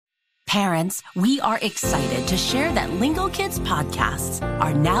Parents, we are excited to share that Lingo Kids podcasts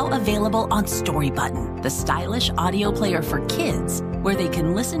are now available on Storybutton, the stylish audio player for kids, where they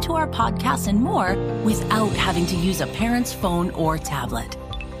can listen to our podcasts and more without having to use a parent's phone or tablet.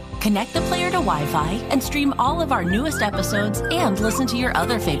 Connect the player to Wi-Fi and stream all of our newest episodes and listen to your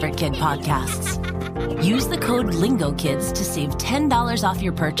other favorite kid podcasts. Use the code LingoKids to save $10 off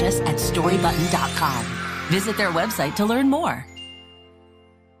your purchase at storybutton.com. Visit their website to learn more.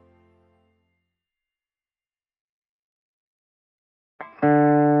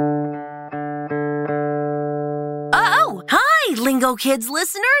 Oh, hi, Lingo Kids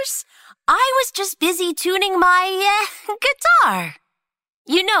listeners. I was just busy tuning my guitar.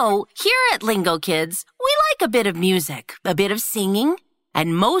 You know, here at Lingo Kids, we like a bit of music, a bit of singing,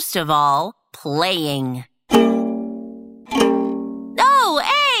 and most of all, playing. Oh,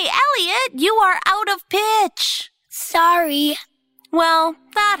 hey, Elliot, you are out of pitch. Sorry. Well,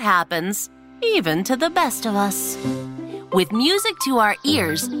 that happens, even to the best of us. With music to our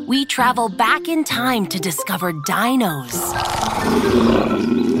ears, we travel back in time to discover dinos.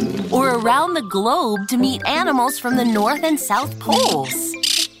 Or around the globe to meet animals from the North and South Poles.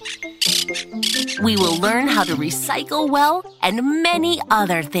 We will learn how to recycle well and many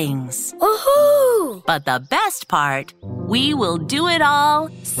other things. Woohoo! But the best part, we will do it all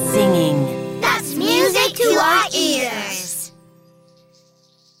singing.